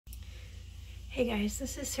Hey guys,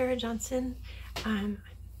 this is Sarah Johnson.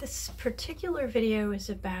 This particular video is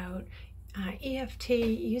about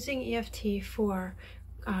using EFT for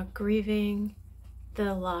grieving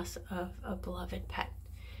the loss of a beloved pet.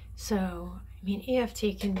 So,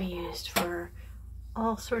 EFT can be used for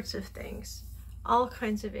all sorts of things, all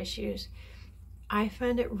kinds of issues. I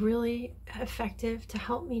find it really effective to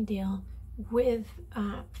help me deal with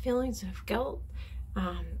feelings of guilt,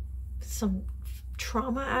 some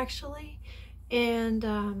trauma actually, and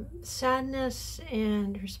sadness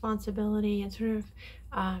and responsibility, and sort of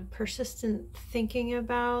persistent thinking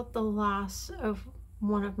about the loss of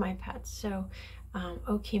one of my pets. So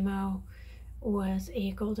Okimo was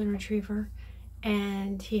a golden retriever,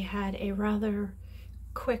 and he had a rather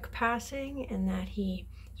quick passing in that he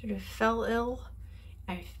sort of fell ill.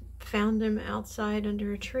 I found him outside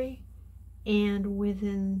under a tree, and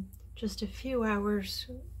within just a few hours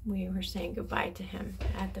we were saying goodbye to him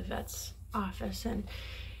at the vet's office. And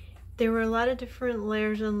there were a lot of different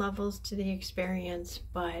layers and levels to the experience,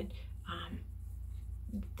 but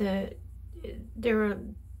there were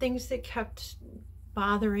things that kept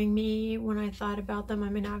bothering me when I thought about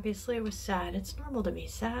them. Obviously it was sad. It's normal to be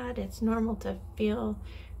sad. It's normal to feel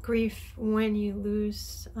grief when you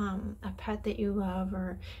lose a pet that you love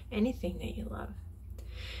or anything that you love.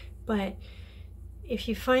 But if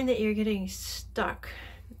you find that you're getting stuck,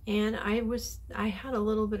 and I had a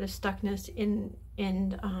little bit of stuckness in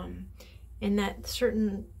that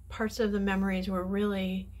certain parts of the memories were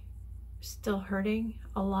really still hurting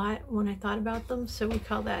a lot when I thought about them. So we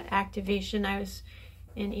call that activation. I was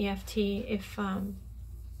in EFT. If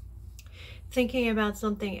thinking about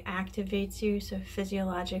something activates you, so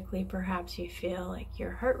physiologically perhaps you feel like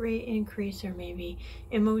your heart rate increase, or maybe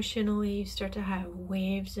emotionally you start to have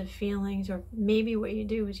waves of feelings, or maybe what you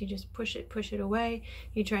do is you just push it away.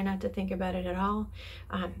 You try not to think about it at all.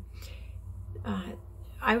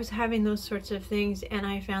 I was having those sorts of things, and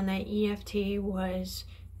I found that EFT was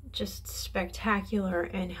just spectacular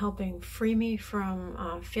in helping free me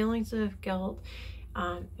from feelings of guilt.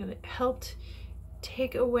 It helped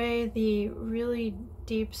take away the really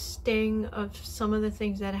deep sting of some of the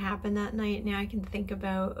things that happened that night. Now I can think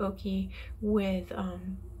about Oki with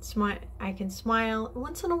smile. I can smile.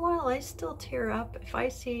 Once in a while I still tear up if I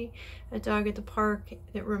see a dog at the park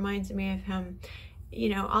that reminds me of him.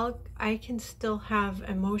 I can still have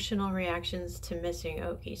emotional reactions to missing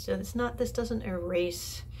Oki. So this doesn't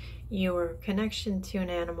erase your connection to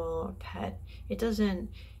an animal or pet. It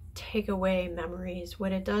doesn't take away memories.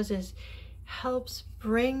 What it does is helps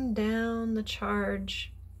bring down the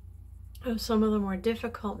charge of some of the more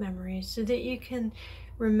difficult memories, so that you can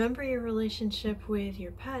remember your relationship with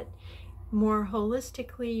your pet more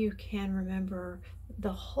holistically. You can remember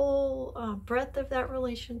the whole breadth of that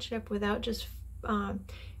relationship without just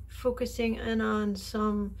focusing in on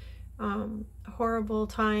some horrible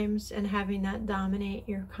times and having that dominate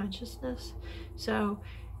your consciousness. So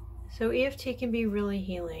EFT can be really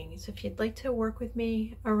healing. So if you'd like to work with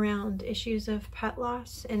me around issues of pet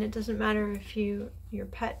loss, and it doesn't matter if your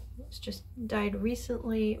pet just died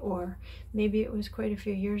recently, or maybe it was quite a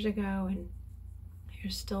few years ago and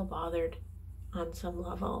you're still bothered on some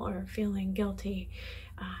level or feeling guilty,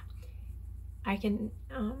 I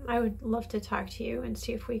would love to talk to you and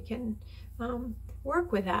see if we can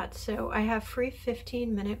work with that. So I have free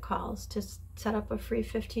 15-minute calls. To set up a free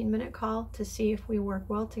 15-minute call to see if we work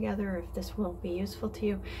well together, if this will be useful to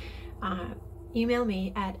you. Email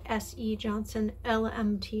me at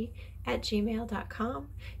sejohnsonlmt@gmail.com.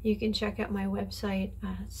 You can check out my website,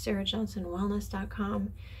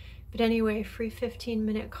 sarahjohnsonwellness.com. But anyway, free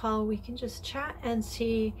 15-minute call. We can just chat and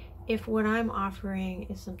see if what I'm offering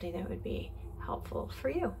is something that would be helpful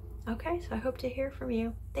for you. Okay, so I hope to hear from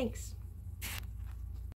you. Thanks.